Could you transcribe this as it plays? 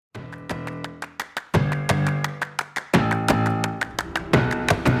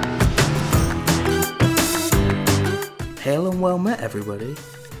Hail and well met, everybody.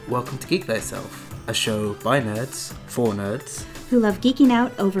 Welcome to Geek Thyself, a show by nerds, for nerds, who love geeking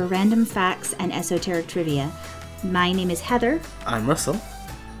out over random facts and esoteric trivia. My name is Heather. I'm Russell.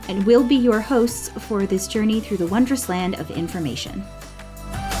 And we'll be your hosts for this journey through the wondrous land of information.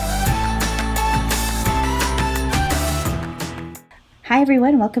 Hi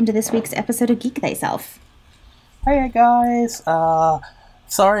everyone, welcome to this week's episode of Geek Thyself. Hiya guys,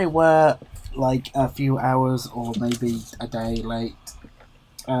 sorry we're like a few hours or maybe a day late.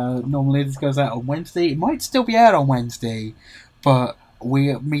 Normally this goes out on Wednesday. It might still be out on Wednesday, but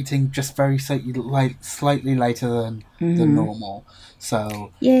we're meeting just very slightly later than normal.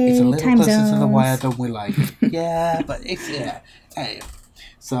 So Yay, it's a little time closer zones. to the wire than we like. Yeah, but it's, Hey.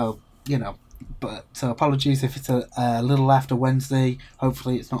 So, but so apologies if it's a little after Wednesday.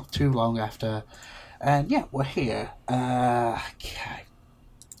 Hopefully it's not too long after. And yeah, we're here. Okay.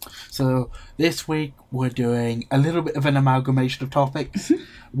 So this week we're doing a little bit of an amalgamation of topics.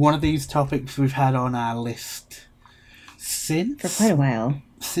 One of these topics we've had on our list since... For quite a while.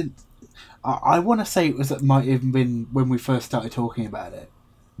 Since I want to say it might have been when we first started talking about it.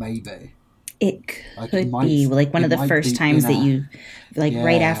 Maybe. It could be like one of the first times that you,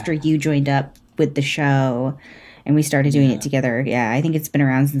 right after you joined up with the show and we started doing it together. Yeah, I think it's been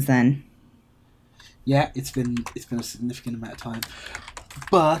around since then. Yeah, it's been a significant amount of time.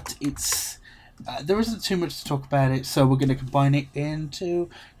 But it's there isn't too much to talk about it, so we're going to combine it into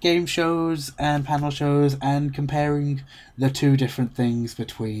game shows and panel shows and comparing the two different things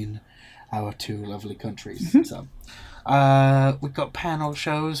between our two lovely countries. So we've got panel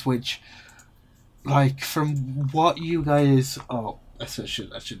shows, which, like, from what you guys... Oh, I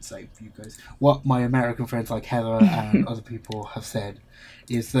should say you guys. What my American friends like Heather and other people have said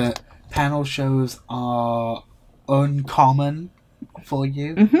is that panel shows are uncommon for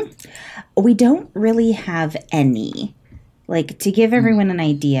you. We don't really have any. Like, to give everyone an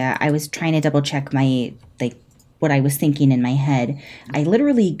idea, I was trying to double check what I was thinking in my head. I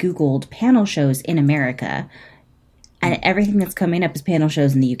literally Googled panel shows in America, and everything that's coming up is panel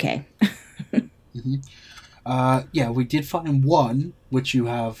shows in the UK. We did find one, which you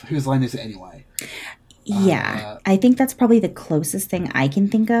have. Whose line is it anyway? Yeah, I think that's probably the closest thing I can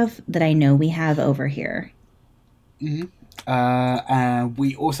think of that I know we have over here. And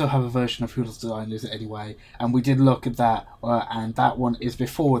we also have a version of Whose Line Is It Anyway, and we did look at that, and that one is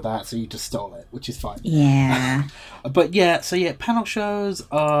before that, so you just stole it, which is fine. Yeah. But panel shows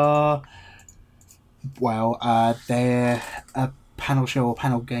are, they're a panel show or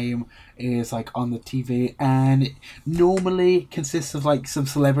panel game is like on the TV, and it normally consists of like some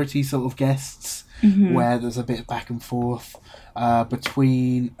celebrity sort of guests, where there's a bit of back and forth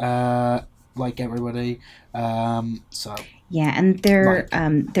between everybody. Yeah, and there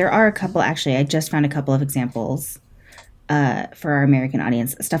are a couple. Actually, I just found a couple of examples for our American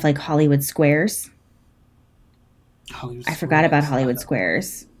audience. Stuff like Hollywood Squares. I forgot about Hollywood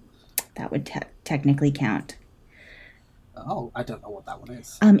Squares. That would technically count. Oh, I don't know what that one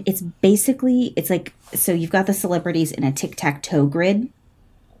is. It's like, so you've got the celebrities in a tic-tac-toe grid.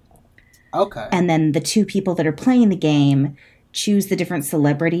 Okay. And then the two people that are playing the game choose the different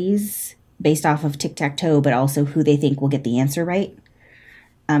celebrities based off of tic-tac-toe, but also who they think will get the answer right,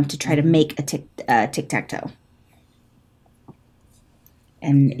 to try to make a tic-tac-toe.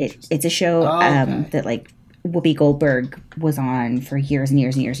 And it's a show that, like, Whoopi Goldberg was on for years and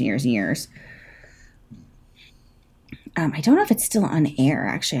years and years and years and years. I don't know if it's still on air,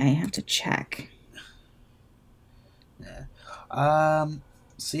 actually. I have to check. Yeah.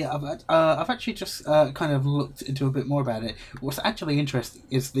 I've actually just kind of looked into a bit more about it. What's actually interesting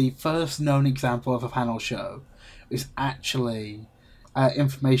is the first known example of a panel show is actually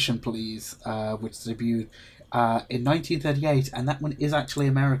Information Please, which debuted in 1938, and that one is actually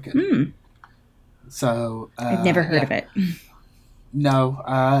American. So I've never heard of it. No,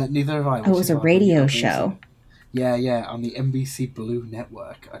 neither have I. Oh, it was a radio show. Yeah, on the NBC Blue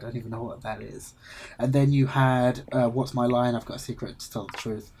Network. I don't even know what that is. And then you had What's My Line? I've Got a Secret to Tell the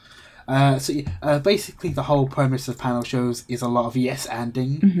Truth. Basically, the whole premise of panel shows is a lot of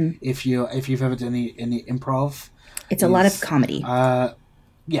yes-anding. If you've ever done any improv, it's a lot of comedy. And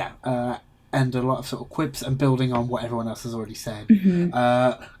a lot of sort of quips and building on what everyone else has already said.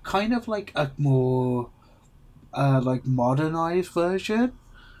 Kind of like a more modernized version.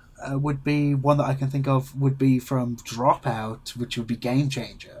 Would be one that I can think of would be from Dropout, which would be Game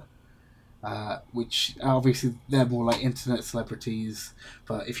Changer, which obviously they're more like internet celebrities,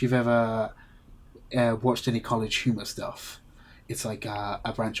 but if you've ever watched any college humor stuff, it's like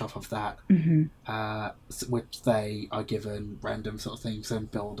a branch off of that, which they are given random sort of things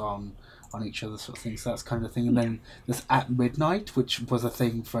and build on on each other sort of things. So that's kind of thing. And then there's At Midnight, which was a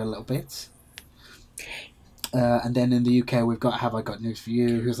thing for a little bit. And then in the UK, we've got Have I Got News For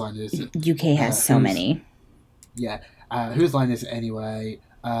You? Whose Line Is It? UK has so many. Yeah. Whose Line Is It Anyway?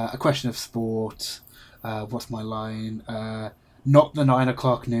 A Question of Sport. What's My Line? Not the 9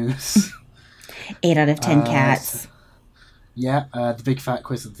 o'clock news. 8 out of 10 cats. Yeah, the Big Fat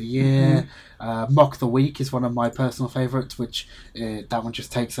Quiz of the Year. Mock the Week is one of my personal favourites, which that one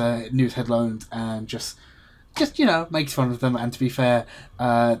just takes news headlines and just makes fun of them. And to be fair,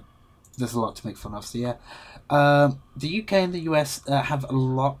 there's a lot to make fun of. So yeah, the UK and the US have a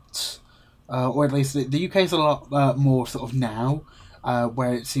lot, or at least the UK is a lot more sort of now,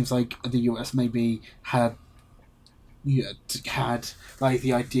 where it seems like the US maybe had like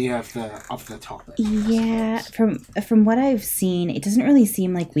the idea of the topic. Yeah, from what I've seen, it doesn't really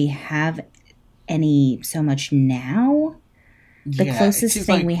seem like we have any so much now. The closest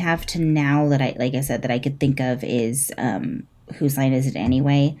thing we have to now that I I could think of is Whose Line Is It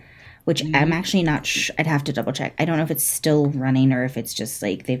Anyway? Which I'm actually not sure. I'd have to double check. I don't know if it's still running or if it's just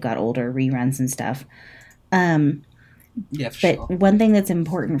like they've got older reruns and stuff. But sure. One thing that's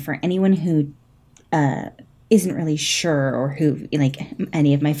important for anyone who isn't really sure, or who, like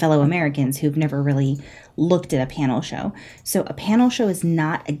any of my fellow Americans who've never really looked at a panel show. So a panel show is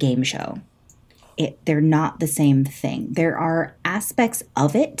not a game show. They're not the same thing. There are aspects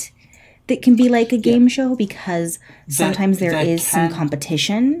of it that can be like a game show because sometimes there is some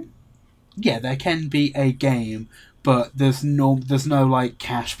competition. Yeah, there can be a game, but there's no like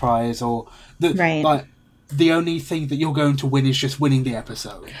cash prize or right. Like the only thing that you're going to win is just winning the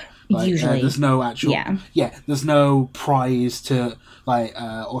episode. Like, usually, there's no actual there's no prize to like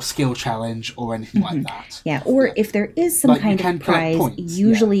or skill challenge or anything like that. Yeah, or if there is some kind of prize,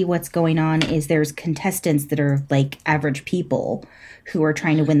 usually what's going on is there's contestants that are like average people who are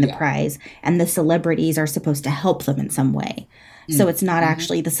trying to win the prize, and the celebrities are supposed to help them in some way. So it's not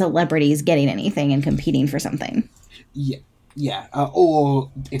actually the celebrities getting anything and competing for something. Yeah,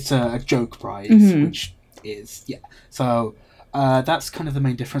 or it's a joke prize, which is So that's kind of the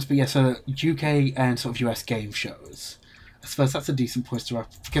main difference. But so UK and sort of US game shows, I suppose that's a decent point to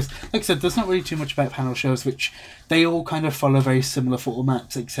wrap, because like I said, there's not really too much about panel shows, which they all kind of follow very similar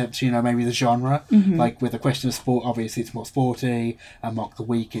formats, except maybe the genre. Like with A Question of Sport, obviously it's more sporty, and Mock the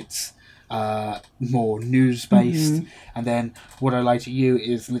Week, it's more news based, and then What I Lie to You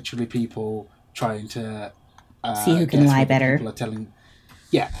is literally people trying to see who can lie better. People are telling,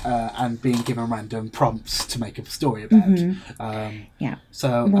 and being given random prompts to make a story about.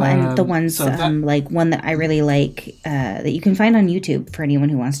 So and the ones like one that I really like that you can find on YouTube for anyone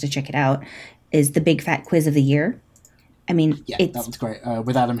who wants to check it out is the Big Fat Quiz of the Year. I mean, that one's great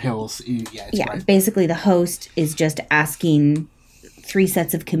with Adam Hills. It's great. Basically the host is just asking 3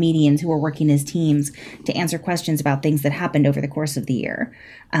 sets of comedians who are working as teams to answer questions about things that happened over the course of the year.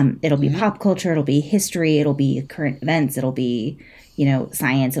 It'll be pop culture, it'll be history, it'll be current events, it'll be,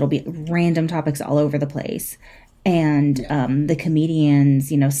 science, it'll be random topics all over the place. And the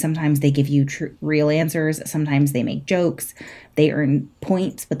comedians, sometimes they give you real answers, sometimes they make jokes, they earn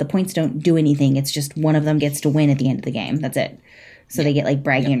points, but the points don't do anything. It's just one of them gets to win at the end of the game. That's it. So they get like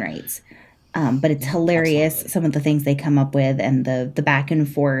bragging rights. But it's hilarious, some of the things they come up with, and the back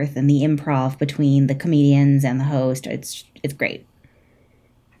and forth and the improv between the comedians and the host. It's great.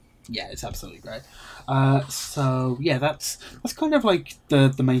 Yeah, it's absolutely great. So that's kind of like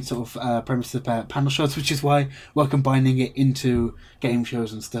the main sort of premise about panel shows, which is why we're combining it into game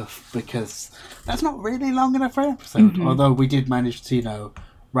shows and stuff, because that's not really long enough for an episode. Although we did manage to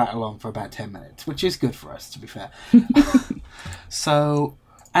rattle on for about 10 minutes, which is good for us, to be fair. So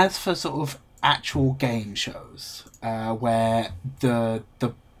as for sort of actual game shows, where the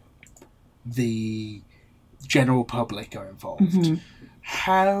general public are involved,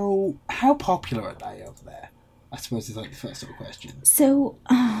 how popular are they over there? I suppose is like the first sort of question. So,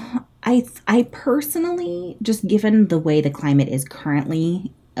 I personally, just given the way the climate is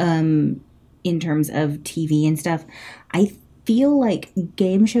currently, in terms of TV and stuff, I feel like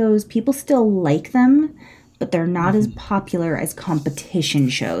game shows, people still like them, but they're not as popular as competition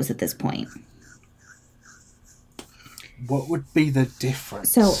shows at this point. What would be the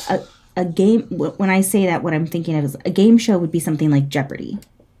difference? So a game, when I say that, what I'm thinking of is a game show would be something like Jeopardy!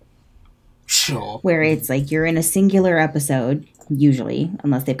 Sure. Where it's like you're in a singular episode, usually,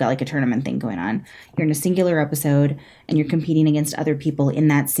 unless they've got like a tournament thing going on. You're in a singular episode and you're competing against other people in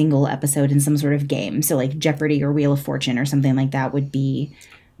that single episode in some sort of game. So like Jeopardy! Or Wheel of Fortune or something like that would be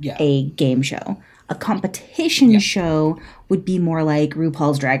a game show. A competition show would be more like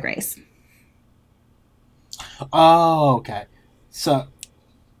RuPaul's Drag Race. Oh, okay. So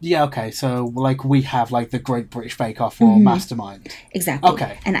Yeah, okay, so, like, we have, like, the Great British Bake Off or Mastermind. Exactly.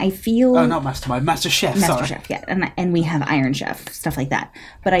 Okay. And I feel... Oh, not Mastermind, Master Chef, sorry. Master Chef, yeah. And we have Iron Chef, stuff like that.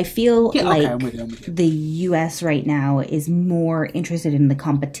 But I feel like I'm with you. the US right now is more interested in the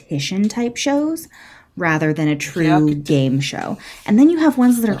competition type shows rather than a true game show. And then you have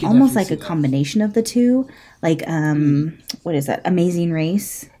ones that are almost like a combination of the two. Like, what is that? Amazing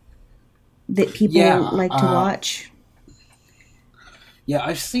Race that people like to watch. Yeah,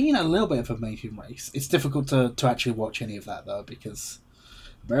 I've seen a little bit of Amazing Race. It's difficult to actually watch any of that, though, because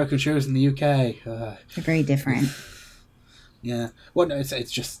American shows in the UK... they're very different. Yeah. Well, no,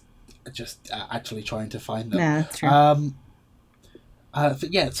 it's just actually trying to find them. Yeah, that's true.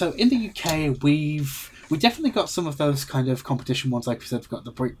 So in the UK, we definitely got some of those kind of competition ones. Like we said, we've got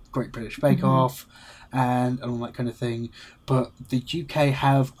the Great British Bake Off and all that kind of thing. But the UK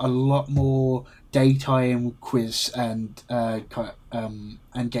have a lot more daytime quiz and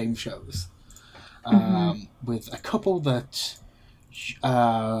game shows, with a couple that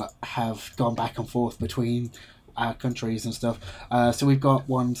have gone back and forth between countries and stuff. So we've got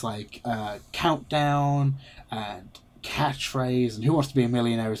ones like Countdown and Catchphrase, and Who Wants to Be a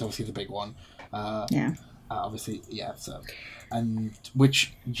Millionaire is obviously the big one. Obviously, yeah. So, and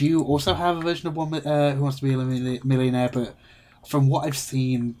which you also have a version of one, Who Wants to Be a Millionaire, but from what I've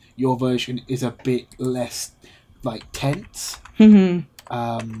seen, your version is a bit less like tense. It's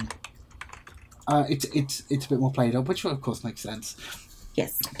a bit more played up, which of course makes sense.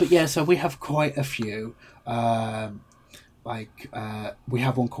 Yes. But yeah, so we have quite a few. We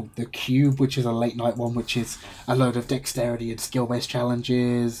have one called The Cube, which is a late night one, which is a load of dexterity and skill based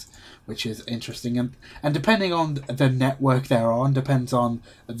challenges, which is interesting. And depending on the network they're on, depends on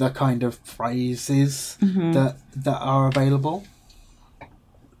the kind of phrases that are available.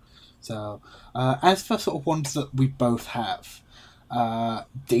 So, as for sort of ones that we both have,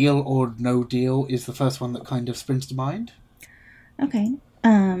 Deal or No Deal is the first one that kind of springs to mind. Okay.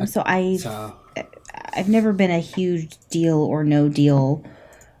 I've never been a huge Deal or No Deal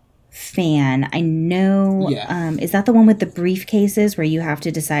fan. I know. Yeah. Is that the one with the briefcases where you have to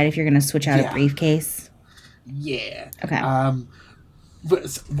decide if you're going to switch out a briefcase? Yeah. Okay.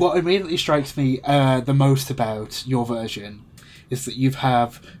 But what immediately strikes me the most about your version is that you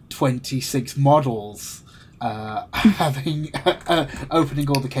have 26 models having opening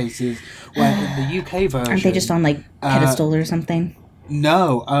all the cases, where in the UK version... Aren't they just on, like, pedestal or something?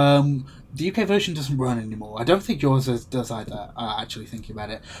 No, the UK version doesn't run anymore. I don't think yours does either, actually thinking about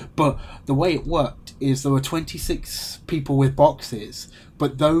it. But the way it worked is there were 26 people with boxes,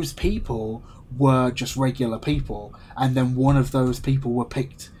 but those people were just regular people, and then one of those people were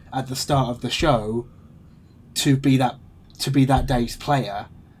picked at the start of the show to be that day's player,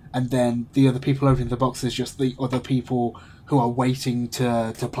 and then the other people opening the boxes just the other people who are waiting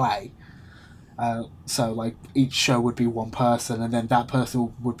to play. So, like, each show would be one person, and then that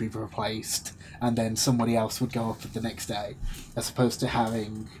person would be replaced, and then somebody else would go up for the next day, as opposed to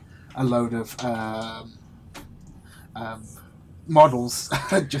having a load of models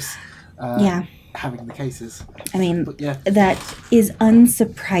just having the cases. I mean, that is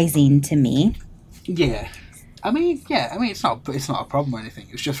unsurprising to me. Yeah. I mean, it's not a problem or anything.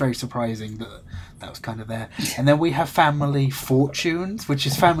 It was just very surprising that was kind of there. And then we have Family Fortunes, which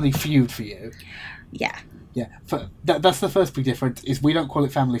is Family Feud for you. Yeah. Yeah. That's the first big difference, is we don't call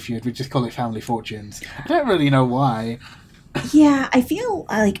it Family Feud, we just call it Family Fortunes. I don't really know why. Yeah, I feel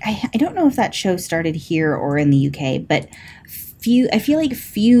like, I don't know if that show started here or in the UK, but I feel like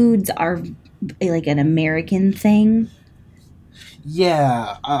feuds are like an American thing.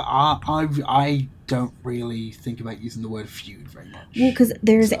 Yeah, I don't really think about using the word feud very much. Well, because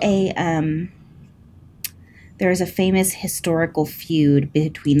there's a famous historical feud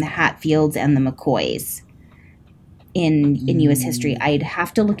between the Hatfields and the McCoys in U.S. history. I'd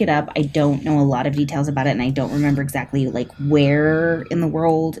have to look it up. I don't know a lot of details about it, and I don't remember exactly like where in the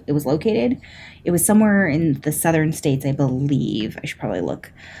world it was located. It was somewhere in the southern states, I believe. I should probably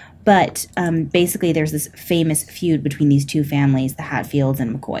look. But basically, there's this famous feud between these two families, the Hatfields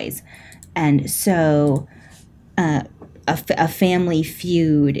and McCoys. And so a family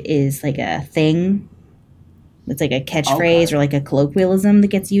feud is like a thing. It's like a catchphrase or like a colloquialism that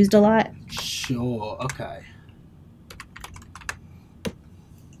gets used a lot. Sure, okay.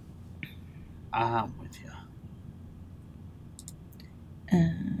 I'm with you.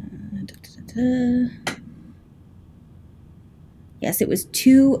 Yes, it was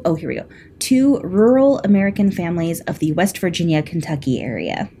two rural American families of the West Virginia, Kentucky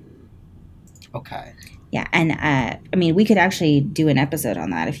area. Okay. Yeah, and I mean, we could actually do an episode on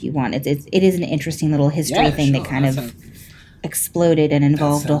that if you want. It is an interesting little history thing that kind of exploded and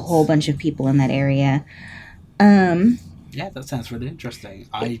involved a whole bunch of people in that area. Yeah, that sounds really interesting.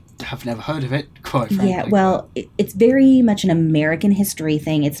 I have never heard of it, quite frankly. Yeah, well, it's very much an American history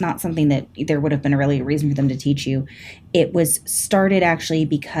thing. It's not something that there would have been really a reason for them to teach you. It was started actually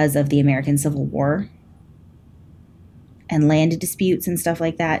because of the American Civil War and land disputes and stuff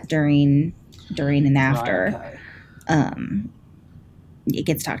like that during and after. Right, okay. It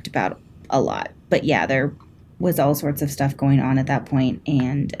gets talked about a lot. But yeah, there was all sorts of stuff going on at that point,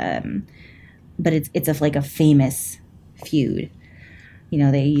 and but it's a famous feud.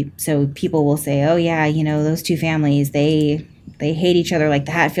 So people will say, oh yeah, those two families, they hate each other like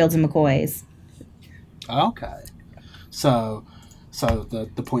the Hatfields and McCoys. Okay. So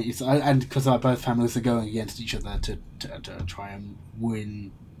the point is, and because both families are going against each other to try and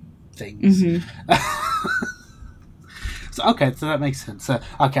win things. Mm-hmm. So that makes sense. So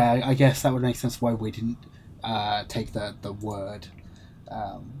I guess that would make sense why we didn't take the word.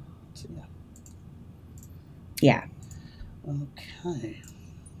 So yeah. Yeah. Okay.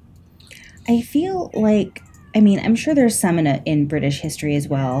 I feel like, I'm sure there's some in British history as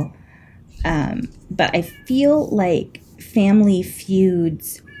well, but I feel like family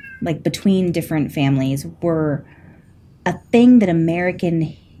feuds, like between different families, were a thing that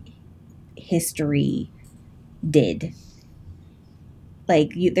American history did.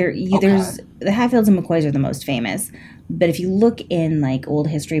 Like there's the Hatfields and McCoys are the most famous, but if you look in like old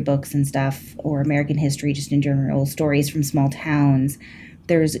history books and stuff, or American history just in general, stories from small towns,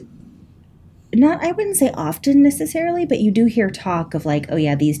 there's not, I wouldn't say often necessarily, but you do hear talk of like, oh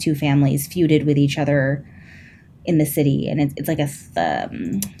yeah, these two families feuded with each other in the city, and it's like what's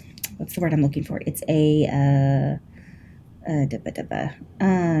the word I'm looking for? It's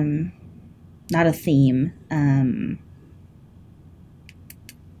not a theme.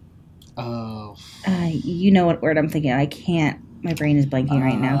 Oh. You know what word I'm thinking of. I can't. My brain is blanking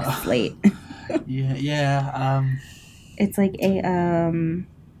right now because it's late. Yeah. It's like a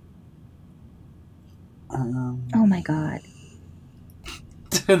oh my god.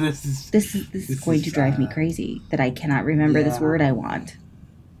 This is going to drive me crazy that I cannot remember this word I want.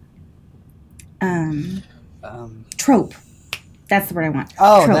 Trope. That's the word I want.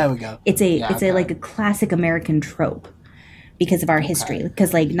 Oh, trope. There we go. It's a like a classic American trope. Because of our history.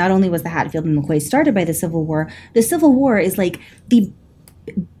 Because, like, not only was the Hatfield and McCoy started by the Civil War is, like, the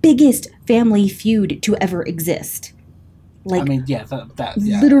biggest family feud to ever exist. Like, literally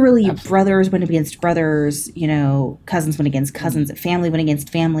absolutely. Brothers went against brothers, cousins went against cousins, family went against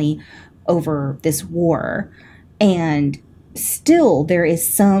family over this war. And still there is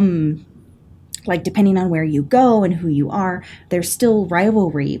some, like, depending on where you go and who you are, there's still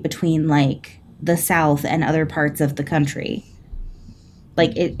rivalry between, like, the South and other parts of the country.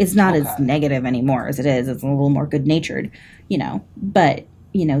 Like, it's not as negative anymore as it is. It's a little more good-natured, But,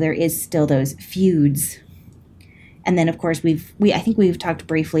 there is still those feuds. And then, of course, I think we've talked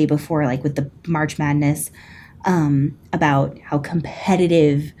briefly before, like, with the March Madness, about how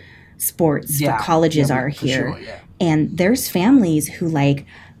competitive sports for colleges are here. Sure, yeah. And there's families who, like,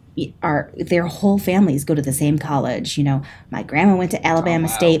 their whole families go to the same college. My grandma went to Alabama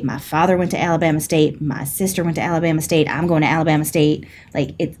State, my father went to Alabama State, my sister went to Alabama State, I'm going to Alabama State.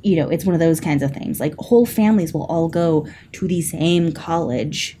 Like, it's one of those kinds of things. Like, whole families will all go to the same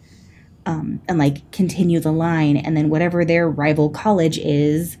college, and like continue the line, and then whatever their rival college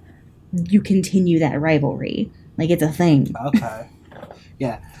is, you continue that rivalry. Like, it's a thing. Okay.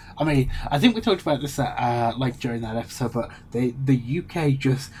 Yeah. I think we talked about this during that episode, but the UK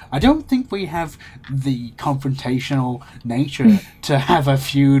I don't think we have the confrontational nature to have a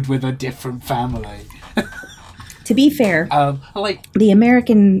feud with a different family. To be fair, the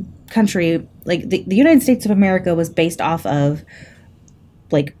American country, like the United States of America, was based off of,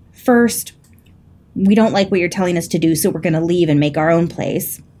 like, first, we don't like what you're telling us to do, so we're going to leave and make our own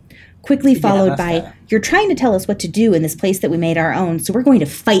place. Quickly followed by, fair. You're trying to tell us what to do in this place that we made our own, so we're going to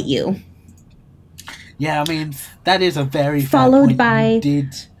fight you. Yeah, that is a very followed by,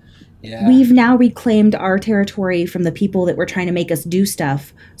 yeah. We've now reclaimed our territory from the people that were trying to make us do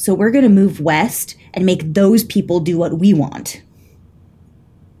stuff, so we're going to move west and make those people do what we want.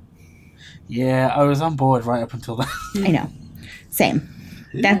 Yeah, I was on board right up until that. I know. Same.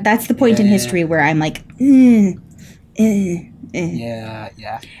 That's the point in history where I'm like, Yeah.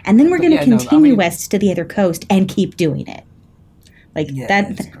 And then we're going to continue west to the other coast and keep doing it. Like,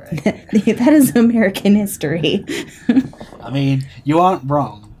 that is American history. You aren't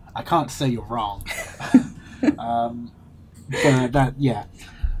wrong. I can't say you're wrong. But yeah.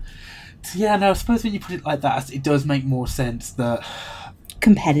 So, yeah, no, I suppose when you put it like that, it does make more sense that...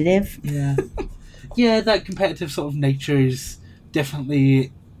 Competitive? Yeah. Yeah, that competitive sort of nature is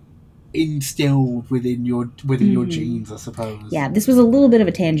definitely instilled within your genes, I suppose. Yeah, this was a little bit of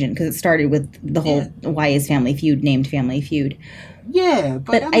a tangent because it started with the whole why is Family Feud named Family Feud. Yeah,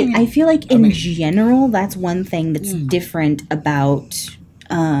 but I feel like in general, that's one thing that's different about.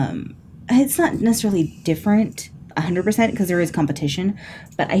 It's not necessarily different 100% because there is competition,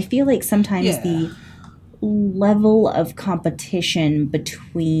 but I feel like sometimes the level of competition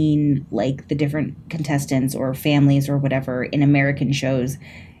between like the different contestants or families or whatever in American shows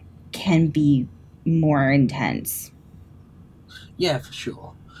can be more intense. Yeah, for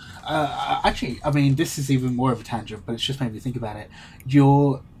sure. Actually, I mean, this is even more of a tangent, but it's just made me think about it.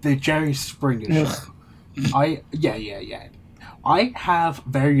 The Jerry Springer show. I have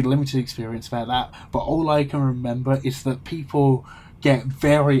very limited experience about that, but all I can remember is that people get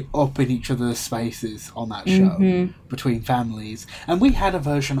very up in each other's spaces on that show between families. And we had a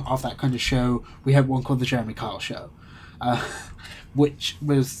version of that kind of show. We had one called the Jeremy Kyle Show, which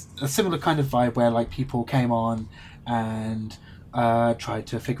was a similar kind of vibe where like people came on and tried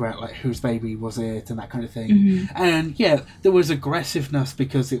to figure out like whose baby was it and that kind of thing. And yeah, there was aggressiveness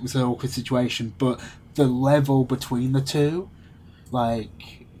because it was an awkward situation, but the level between the two,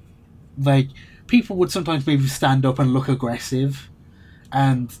 like people would sometimes maybe stand up and look aggressive,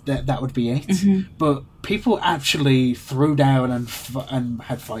 and that would be it. But people actually threw down and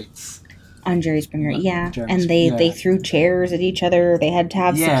had fights on Jerry Springer, and they threw chairs at each other. They had to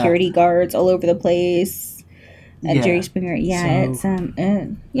have security guards all over the place. At Jerry Springer, it's Now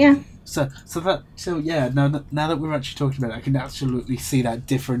that we're actually talking about it, I can absolutely see that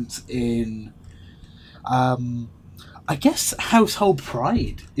difference in, I guess, household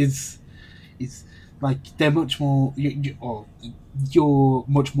pride is like they're much more. You're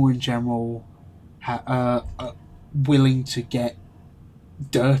much more in general, willing to get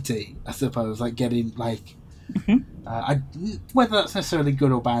dirty, I suppose, like getting like, whether that's necessarily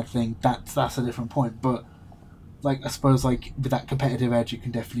good or bad thing, that's a different point, but. Like, I suppose, like, with that competitive edge, it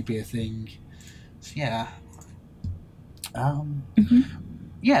can definitely be a thing. So, yeah.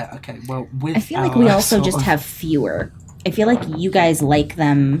 Yeah, okay, well, I feel like we also just have fewer. I feel like you guys like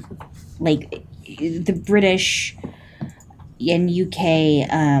them, like, the British and UK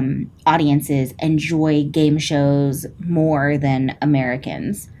audiences enjoy game shows more than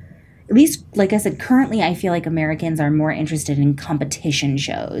Americans. At least, like I said, currently I feel like Americans are more interested in competition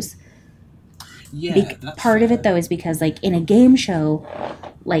shows. Yeah, part of it though is because like in a game show,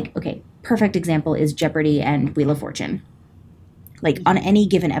 like perfect example is Jeopardy and Wheel of Fortune. Like on any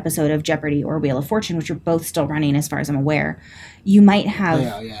given episode of Jeopardy or Wheel of Fortune, which are both still running as far as I'm aware, you might have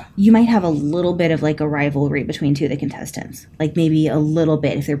a little bit of like a rivalry between two of the contestants. Like maybe a little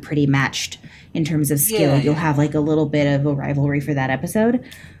bit if they're pretty matched in terms of skill, you'll have like a little bit of a rivalry for that episode.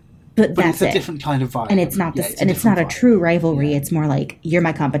 But that's it's a different kind of vibe. And it's not it's not a true rivalry. It's more like you're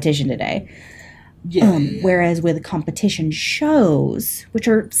my competition today. Whereas with competition shows, which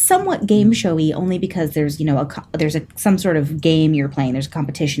are somewhat game showy, only because there's some sort of game you're playing, there's a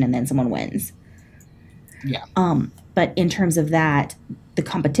competition, and then someone wins. Yeah. But in terms of that, the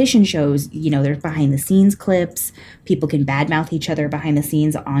competition shows, there's behind the scenes clips. People can badmouth each other behind the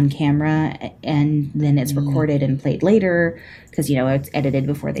scenes on camera, and then it's recorded and played later because it's edited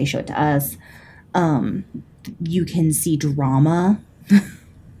before they show it to us. You can see drama.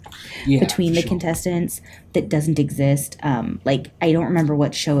 Between the contestants that doesn't exist. Like, I don't remember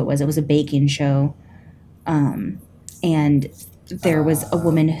what show it was. It was a baking show. And there was a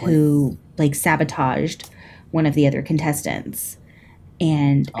woman who, like, sabotaged one of the other contestants.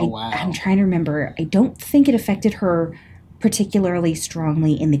 And I'm trying to remember. I don't think it affected her particularly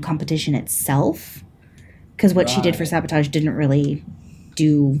strongly in the competition itself. Because what she did for sabotage didn't really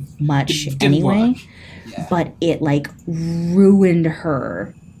do much anyway. Yeah. But it, like, ruined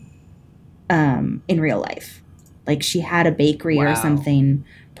her in real life. Like she had a bakery or something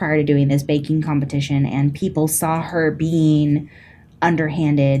prior to doing this baking competition, and people saw her being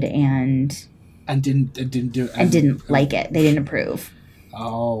underhanded and didn't do it and didn't like it. They didn't approve.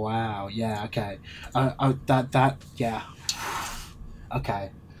 Oh wow! Yeah. Okay. Okay.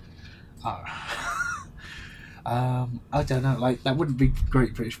 I don't know. Like that wouldn't be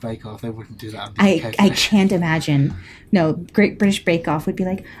Great British Bake Off. They wouldn't do that. I can't imagine. No, Great British Bake Off would be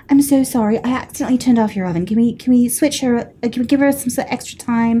like, "I'm so sorry. I accidentally turned off your oven. Can we switch her? Can we give her some sort of extra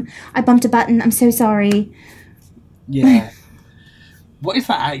time? I bumped a button. I'm so sorry." Yeah. What is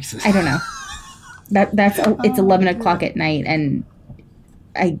that accent? I don't know. It's 11 o'clock at night, and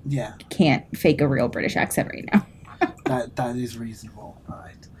I can't fake a real British accent right now. that is reasonable. All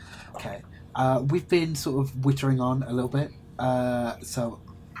right. Okay. We've been sort of wittering on a little bit. So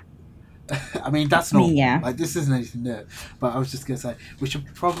I mean, that's normal. yeah. Like, this isn't anything new. But I was just going to say, we should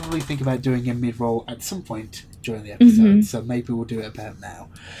probably think about doing a mid-roll at some point during the episode. So maybe we'll do it about now.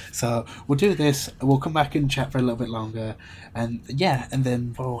 So we'll do this. We'll come back and chat for a little bit longer. And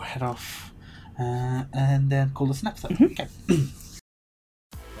then we'll head off and then call this an episode. Okay.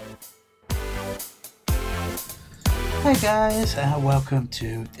 Hey guys, welcome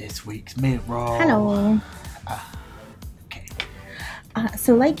to this week's mid-roll. Hello.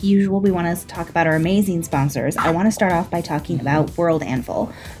 So like usual, we want to talk about our amazing sponsors. I want to start off by talking about World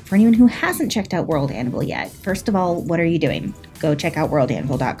Anvil. For anyone who hasn't checked out World Anvil yet, first of all, what are you doing? Go check out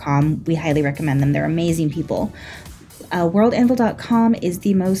worldanvil.com. We highly recommend them. They're amazing people. Worldanvil.com is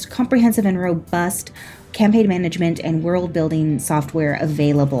the most comprehensive and robust campaign management and world building software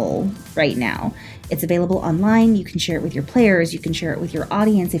available right now. It's available online. You can share it with your players. You can share it with your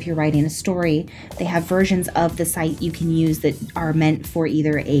audience if you're writing a story. They have versions of the site you can use that are meant for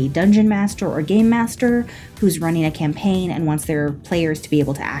either a dungeon master or game master who's running a campaign and wants their players to be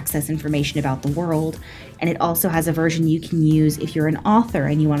able to access information about the world. And it also has a version you can use if you're an author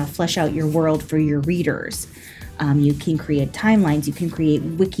and you want to flesh out your world for your readers. You can create timelines. You can create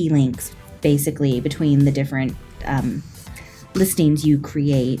wiki links, basically, between the different listings you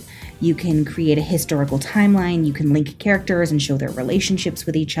create. You can create a historical timeline. You can link characters and show their relationships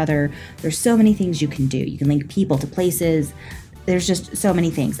with each other. There's so many things you can do. You can link people to places. There's just so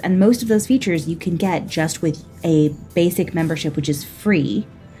many things. And most of those features you can get just with a basic membership, which is free.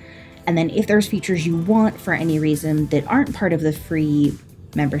 And then if there's features you want for any reason that aren't part of the free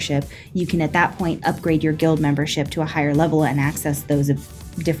membership, you can at that point upgrade your guild membership to a higher level and access those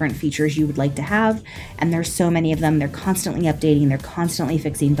different features you would like to have. And there's so many of them. They're constantly updating, they're constantly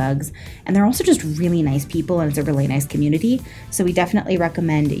fixing bugs, and they're also just really nice people, and it's a really nice community. So we definitely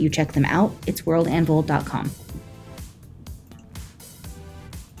recommend you check them out. It's worldanvil.com.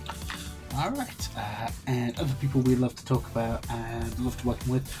 All right. And other people we love to talk about and love to work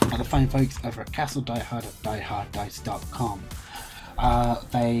with are the fine folks over at Castle Die Hard at dieharddice.com.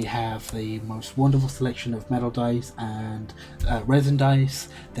 They have the most wonderful selection of metal dice and resin dice.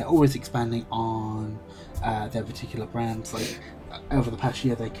 They're always expanding on their particular brands. Like over the past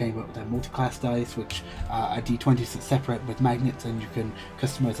year, they came up with their multi-class dice, which are D20s that separate with magnets, and you can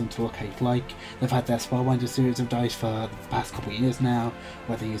customize them to look how you'd like. They've had their Spellbinder series of dice for the past couple of years now,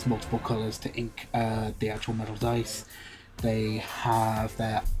 where they use multiple colors to ink the actual metal dice. They have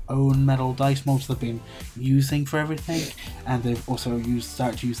their own metal dice molds they've been using for everything, and they've also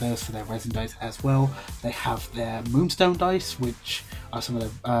started to use those for their resin dice as well. They have their Moonstone dice, which are some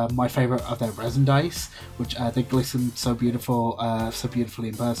of my favourite of their resin dice, which they glisten so beautifully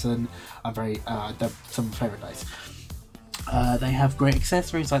in person. They're some of my favourite dice. They have great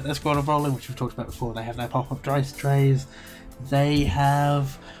accessories like their Scroll of Rolling, which we've talked about before. They have their pop-up dice trays. They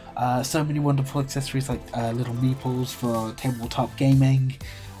have so many wonderful accessories like little meeples for tabletop gaming,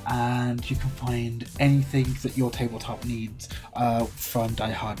 and you can find anything that your tabletop needs from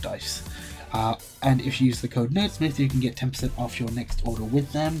Die Hard Dice. And if you use the code NERDSMITH, you can get 10% off your next order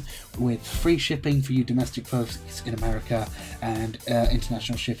with them, with free shipping for you domestic folks in America, and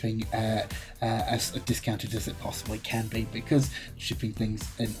international shipping as discounted as it possibly can be, because shipping things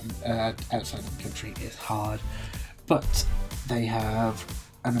outside of the country is hard. But they have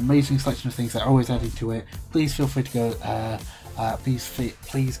an amazing selection of things. They're always adding to it. Please feel free to go.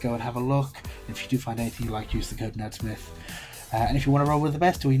 Please go and have a look. If you do find anything you like, use the code NERDSMITH. And if you want to roll with the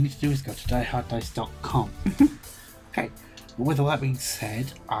best, all you need to do is go to dieharddice.com. Okay. Well, with all that being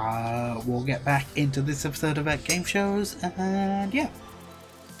said, we'll get back into this episode about game shows, and yeah.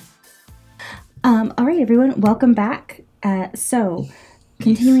 All right, everyone, welcome back. So,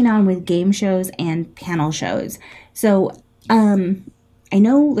 continuing on with game shows and panel shows. So, I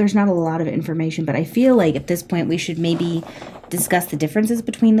know there's not a lot of information, but I feel like at this point we should maybe discuss the differences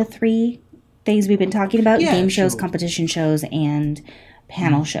between the three things we've been talking about: game shows, competition shows, and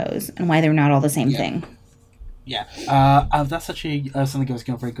panel shows, and why they're not all the same thing. Yeah, that's actually something I was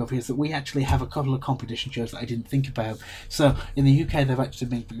going to bring up, is that we actually have a couple of competition shows that I didn't think about. So in the UK, they've actually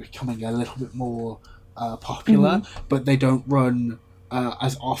been becoming a little bit more popular, but they don't run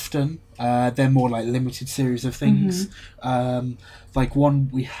as often. They're more like limited series of things. Like one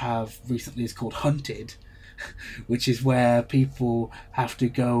we have recently is called Hunted, which is where people have to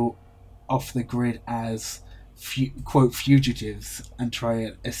go off the grid as quote fugitives and try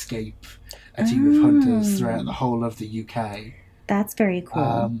and escape a team of hunters throughout the whole of the UK. That's very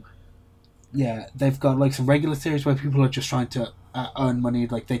cool. Yeah, they've got like some regular series where people are just trying to earn money.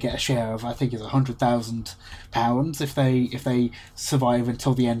 Like they get a share of, I think it's £100,000 if they survive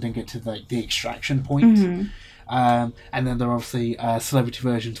until the end and get to the extraction point. And then there are obviously celebrity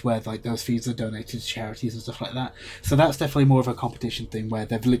versions where like those fees are donated to charities and stuff like that. So that's definitely more of a competition thing where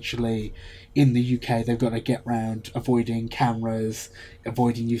they've literally, in the UK, they've got to get round avoiding cameras,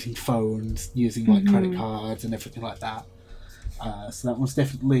 avoiding using phones, using like credit cards and everything like that. So that one's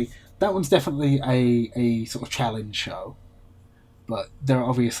definitely a sort of challenge show. But there are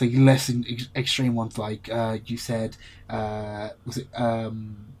obviously less extreme ones, like you said, was it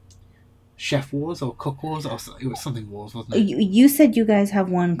Chef Wars or Cook Wars? Or it was something Wars, wasn't it? You said you guys have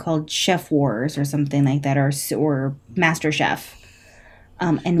one called Chef Wars or something like that, or Master Chef.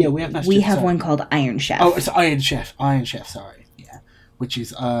 And yeah, we have one called Iron Chef. Oh, it's Iron Chef. Iron Chef, sorry. Yeah. Which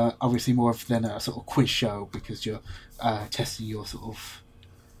is obviously more than a sort of quiz show because you're testing your sort of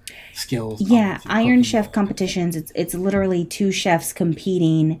skills. Yeah, Iron Chef competitions, it's literally two chefs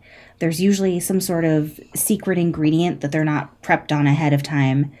competing. There's usually some sort of secret ingredient that they're not prepped on ahead of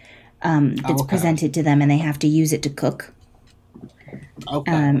time that's presented to them, and they have to use it to cook.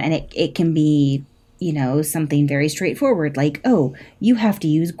 Okay. And it can be, something very straightforward, like, oh, you have to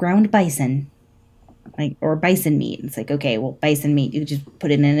use ground bison, or bison meat. It's like, okay, well, bison meat, you just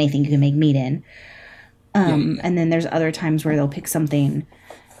put it in anything you can make meat in. And then there's other times where they'll pick something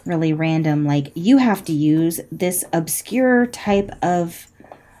really random, like you have to use this obscure type of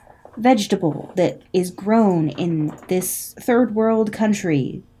vegetable that is grown in this third world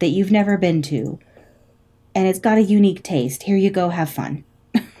country that you've never been to, and it's got a unique taste. Here you go, have fun.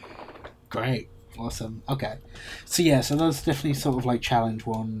 Great. Awesome. Okay. So those definitely sort of like challenge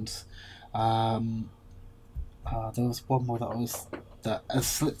ones. There was one more that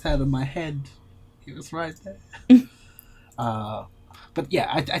slipped out of my head. It was right there. But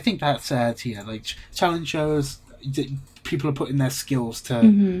yeah, I think that's like challenge shows. People are putting their skills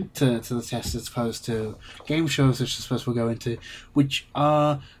to the test as opposed to game shows, which I suppose we'll go into, which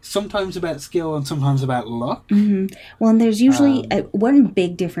are sometimes about skill and sometimes about luck. Well, and there's usually one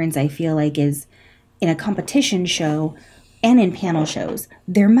big difference I feel like is in a competition show and in panel shows,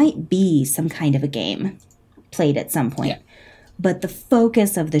 there might be some kind of a game played at some point, but the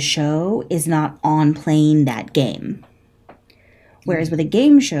focus of the show is not on playing that game. Whereas with a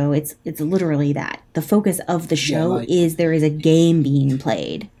game show, it's literally that. The focus of the show is there is a game being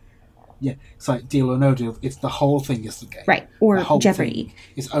played. Yeah, it's like Deal or No Deal. It's the whole thing is the game. Right, or Jeopardy.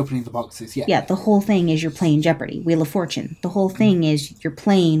 It's opening the boxes, yeah. Yeah, the whole thing is you're playing Jeopardy, Wheel of Fortune. The whole thing is you're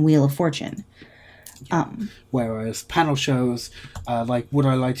playing Wheel of Fortune. Whereas panel shows, like Would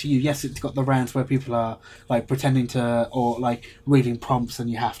I Lie to You? Yes, it's got the rounds where people are like pretending to, or like reading prompts, and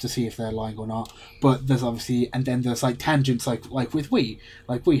you have to see if they're lying or not. But there's obviously, and then there's like tangents, like with we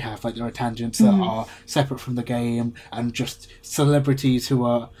have, like there are tangents that are separate from the game, and just celebrities who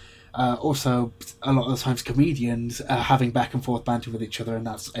are also a lot of the times comedians having back and forth banter with each other, and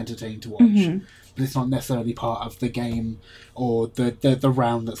that's entertaining to watch. But it's not necessarily part of the game or the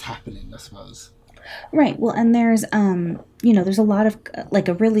round that's happening, I suppose. Right. Well, and there's, there's a lot of, like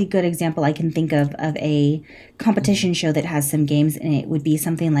a really good example I can think of a competition show that has some games in it would be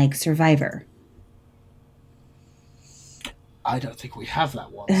something like Survivor. I don't think we have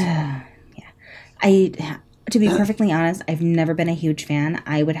that one. To be perfectly honest, I've never been a huge fan.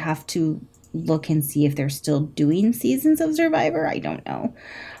 I would have to look and see if they're still doing seasons of Survivor. I don't know.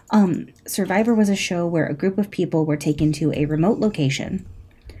 Survivor was a show where a group of people were taken to a remote location,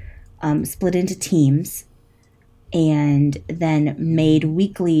 split into teams, and then made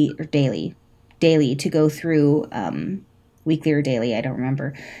weekly or daily to go through, weekly or daily, I don't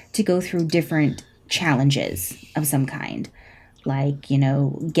remember, to go through different challenges of some kind. Like,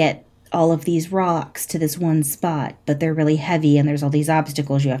 get all of these rocks to this one spot, but they're really heavy and there's all these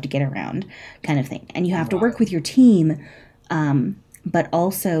obstacles you have to get around, kind of thing. And you have to work with your team, but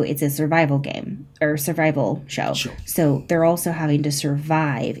also it's a survival game or survival show. Sure. So they're also having to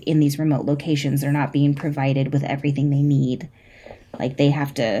survive in these remote locations. They're not being provided with everything they need. Like they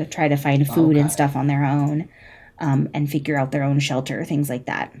have to try to find food and stuff on their own, and figure out their own shelter, things like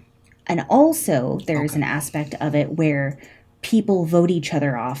that. And also there's an aspect of it where people vote each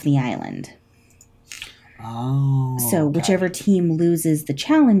other off the island. So whichever team loses the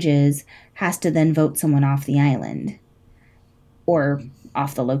challenges has to then vote someone off the island or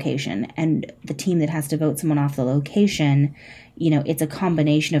off the location. And the team that has to vote someone off the location, it's a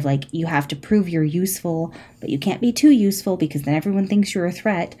combination of like, you have to prove you're useful, but you can't be too useful because then everyone thinks you're a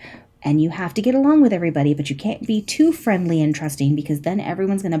threat. And you have to get along with everybody, but you can't be too friendly and trusting because then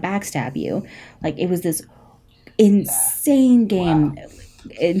everyone's going to backstab you. Like it was this insane game,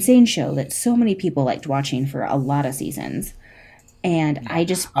 insane show that so many people liked watching for a lot of seasons. And I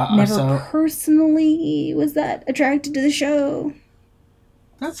just never personally was that attracted to the show.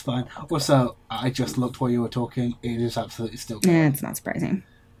 That's fine. Also, I just looked while you were talking. It is absolutely still going. Yeah, it's not surprising.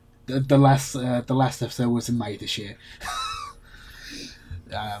 The last episode was in May this year.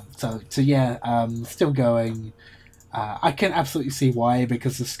 So yeah, still going. I can absolutely see why,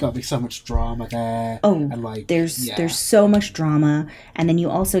 because there's got to be so much drama there. Oh, and there's so much drama, and then you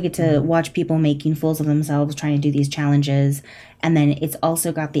also get to watch people making fools of themselves trying to do these challenges, and then it's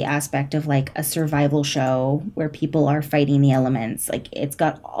also got the aspect of like a survival show where people are fighting the elements. Like it's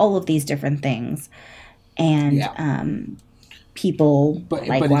got all of these different things, and people but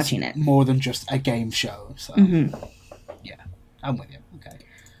watching it more than just a game show. So yeah, I'm with you. Okay.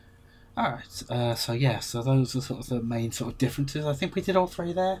 All right, so those are sort of the main sort of differences. I think we did all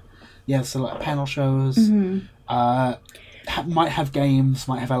three there. Yeah, so like panel shows might have games,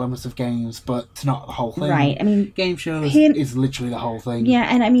 might have elements of games, but it's not the whole thing. Right, I mean... Game shows is literally the whole thing. Yeah,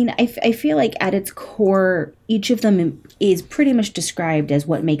 and I mean, I feel like at its core, each of them is pretty much described as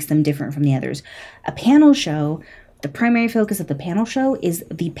what makes them different from the others. A panel show, the primary focus of the panel show is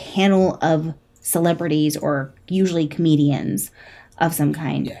the panel of celebrities or usually comedians of some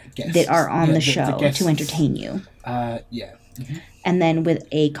kind that are on the show to entertain you. And then with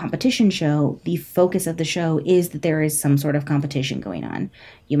a competition show, the focus of the show is that there is some sort of competition going on.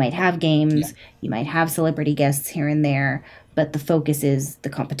 You might have games, you might have celebrity guests here and there, but the focus is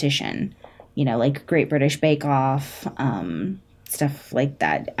the competition. You know, like Great British Bake Off, stuff like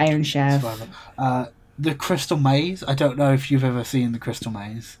that, Iron Chef. The Crystal Maze, I don't know if you've ever seen the Crystal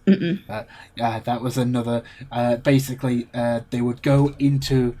Maze. That was another... basically, they would go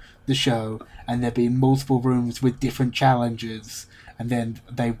into the show and there'd be multiple rooms with different challenges, and then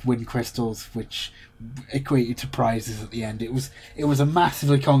they'd win crystals, which equated to prizes at the end. It was a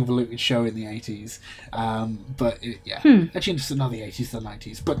massively convoluted show in the 80s. Actually, just not the 80s, the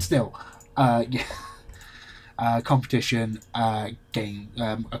 90s. But still, competition, game,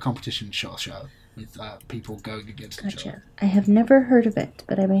 a competition show. With people going against each other. I have never heard of it,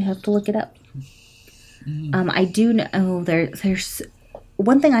 but I may have to look it up. I do know there's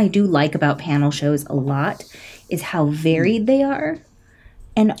one thing I do like about panel shows a lot is how varied they are,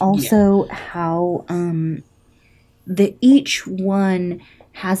 and also how each one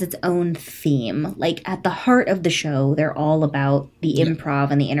has its own theme. Like at the heart of the show, they're all about the improv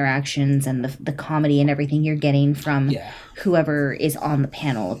and the interactions and the comedy and everything you're getting from whoever is on the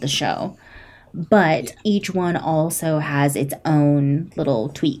panel of the show. But each one also has its own little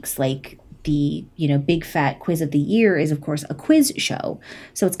tweaks. Like the big fat quiz of the year is of course a quiz show,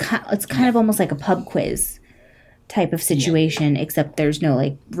 so it's kind of almost like a pub quiz type of situation, except there's no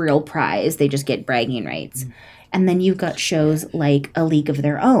like real prize. They just get bragging rights. And then you've got shows like A League of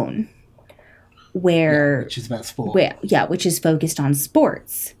Their Own, which is about sport. Which is focused on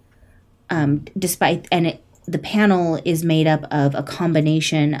sports. The panel is made up of a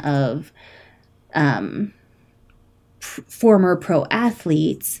combination of former pro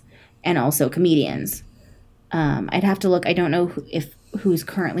athletes and also comedians. I'd have to look. I don't know who's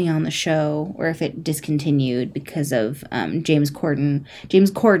currently on the show or if it discontinued because of James Corden.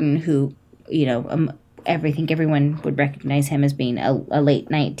 James Corden, who I think everyone would recognize him as being a late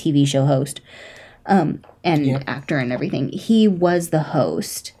night TV show host and actor and everything. He was the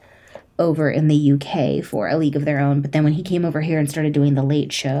host over in the UK for A League of Their Own, but then when he came over here and started doing The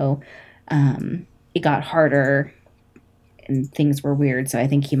Late Show, it got harder and things were weird, so I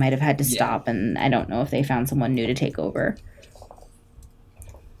think he might have had to stop, and I don't know if they found someone new to take over.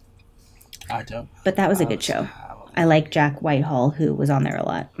 I don't. But that was a good show. I like Jack Whitehall, who was on there a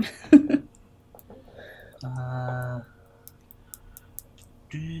lot.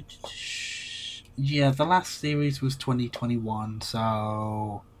 The last series was 2021,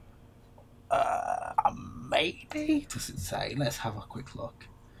 so maybe, does it say? Let's have a quick look.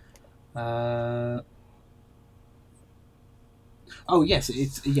 Oh yes,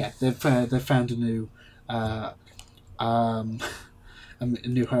 they've found a new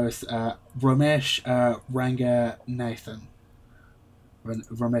new host, Ramesh Ranganathan.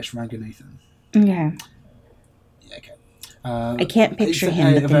 Ramesh Ranganathan. Okay. Yeah, okay. I can't picture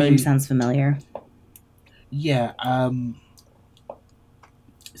him, but the name sounds familiar. Yeah.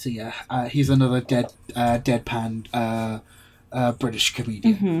 He's another deadpan British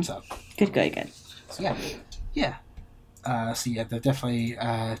comedian. Mm-hmm. So good. So yeah. They've definitely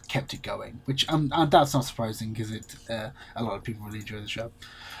kept it going, which that's not surprising because a lot of people really enjoy the show.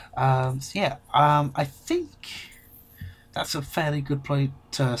 I think that's a fairly good point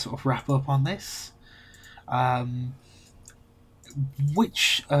to sort of wrap up on this.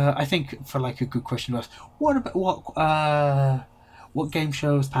 Which I think for like a good question to ask, what game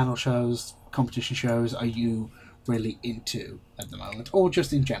shows, panel shows, competition shows are you really into at the moment, or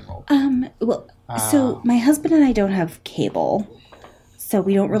just in general? So my husband and I don't have cable, so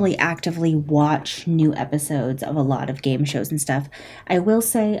we don't really actively watch new episodes of a lot of game shows and stuff. I will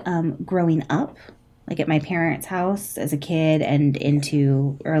say, growing up, like at my parents' house as a kid and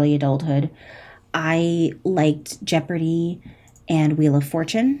into early adulthood, I liked Jeopardy and Wheel of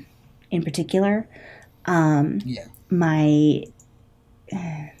Fortune in particular. Yeah.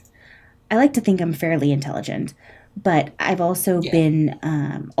 I like to think I'm fairly intelligent, but I've also been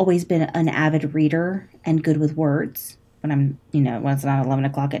always been an avid reader and good with words when I'm, when it's not 11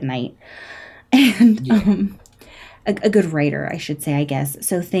 o'clock at night. And a good writer, I should say, I guess.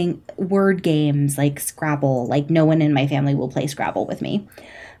 So think word games like Scrabble. Like no one in my family will play Scrabble with me.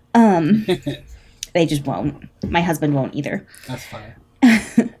 They just won't. My husband won't either. That's fine.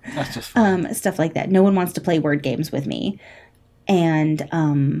 That's just fine. Stuff like that. No one wants to play word games with me.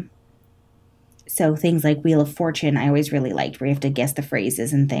 And so things like Wheel of Fortune, I always really liked, where you have to guess the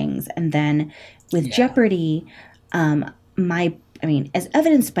phrases and things. And then with Jeopardy, as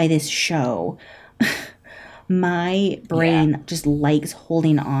evidenced by this show, my brain just likes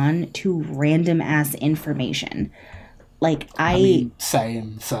holding on to random ass information. Like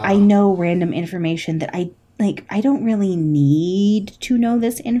same. So I know random information that I don't really need to know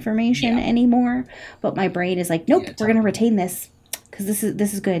this information anymore, but my brain is like, nope, we're gonna retain this because this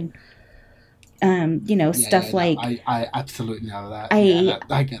is good. Stuff like I absolutely know that.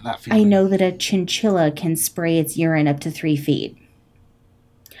 I get that feeling. I know that a chinchilla can spray its urine up to 3 feet.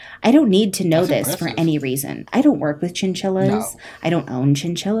 I don't need to know this for any reason. I don't work with chinchillas. No. I don't own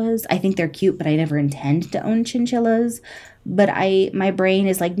chinchillas. I think they're cute, but I never intend to own chinchillas. But my brain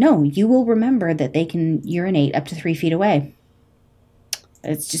is like, no, you will remember that they can urinate up to 3 feet away.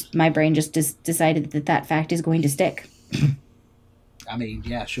 It's just my brain just decided that fact is going to stick. I mean,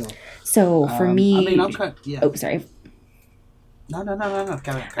 yeah, sure. So for me, I'm trying. Yeah. Oh, sorry. No. Go on.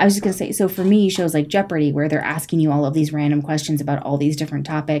 I was just going to say, so for me, shows like Jeopardy, where they're asking you all of these random questions about all these different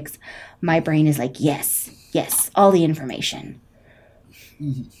topics, my brain is like, yes, all the information.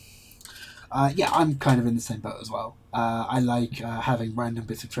 Mm-hmm. I'm kind of in the same boat as well. I like having random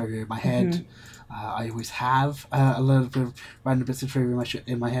bits of trivia in my head. Mm-hmm. I always have a little bit of random bits of trivia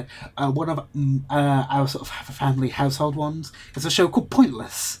in my head. One of our sort of family household ones is a show called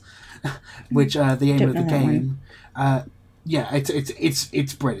Pointless, which the aim of the game...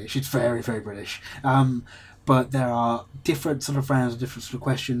 it's British. It's very, very British. But there are different sort of rounds, different sort of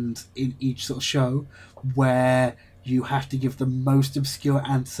questions in each sort of show where you have to give the most obscure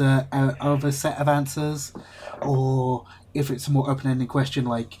answer out of a set of answers, or if it's a more open-ended question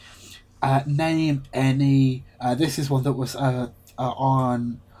like name any. This is one that was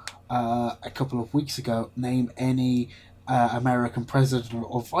on a couple of weeks ago. Name any American president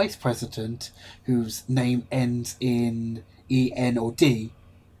or vice president whose name ends in E-N or D,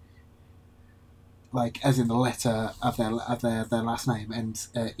 like as in the letter of their last name ends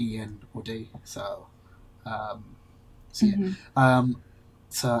E-N or D. So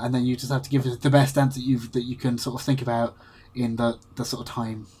and then you just have to give the best answer that you can sort of think about in the sort of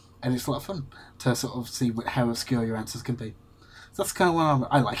time, and it's a lot of fun to sort of see how obscure your answers can be. So that's kind of what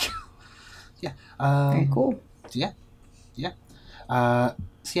I like. Yeah. Very cool.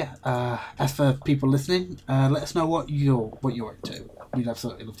 As for people listening, let us know what you're into. We'd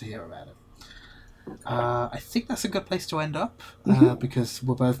absolutely love to hear about it. I think that's a good place to end up because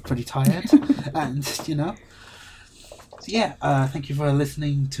we're both pretty tired, and thank you for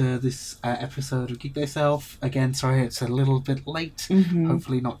listening to this episode of Geek Thyself. Again, sorry it's a little bit late.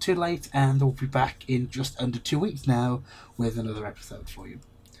 Hopefully not too late, and we'll be back in just under 2 weeks now with another episode for you.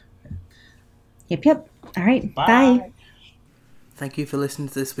 Yep. All right. Bye. Thank you for listening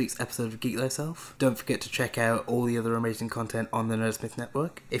to this week's episode of Geek Thyself. Don't forget to check out all the other amazing content on the Nerdsmith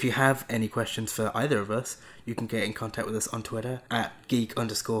Network. If you have any questions for either of us, you can get in contact with us on Twitter at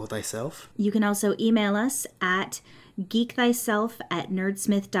geek_thyself. You can also email us at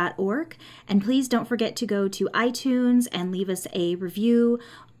geekthyself@nerdsmith.org. And please don't forget to go to iTunes and leave us a review,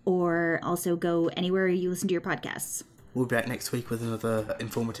 or also go anywhere you listen to your podcasts. We'll be back next week with another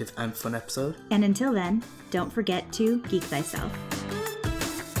informative and fun episode. And until then, don't forget to geek thyself.